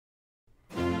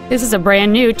This is a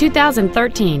brand new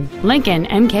 2013 Lincoln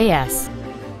MKS.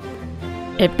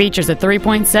 It features a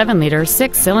 3.7-liter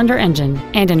six-cylinder engine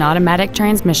and an automatic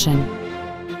transmission.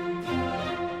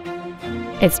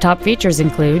 Its top features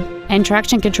include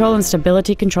traction control and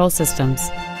stability control systems.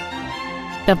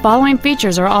 The following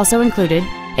features are also included: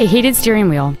 a heated steering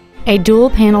wheel, a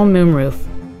dual-panel moonroof,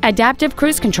 adaptive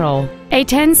cruise control, a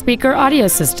 10-speaker audio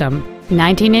system,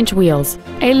 19-inch wheels,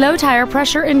 a low tire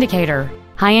pressure indicator,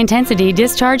 high-intensity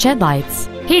discharge headlights,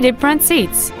 heated front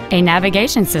seats, a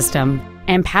navigation system,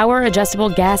 and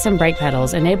power-adjustable gas and brake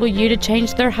pedals enable you to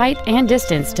change their height and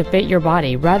distance to fit your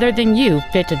body rather than you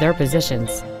fit to their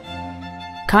positions.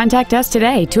 Contact us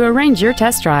today to arrange your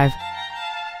test drive.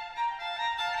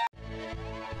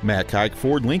 Matt Haik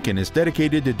Ford Lincoln is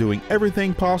dedicated to doing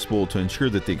everything possible to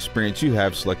ensure that the experience you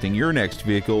have selecting your next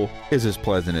vehicle is as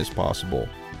pleasant as possible.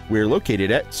 We are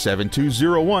located at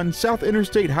 7201 South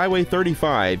Interstate Highway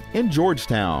 35 in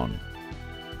Georgetown.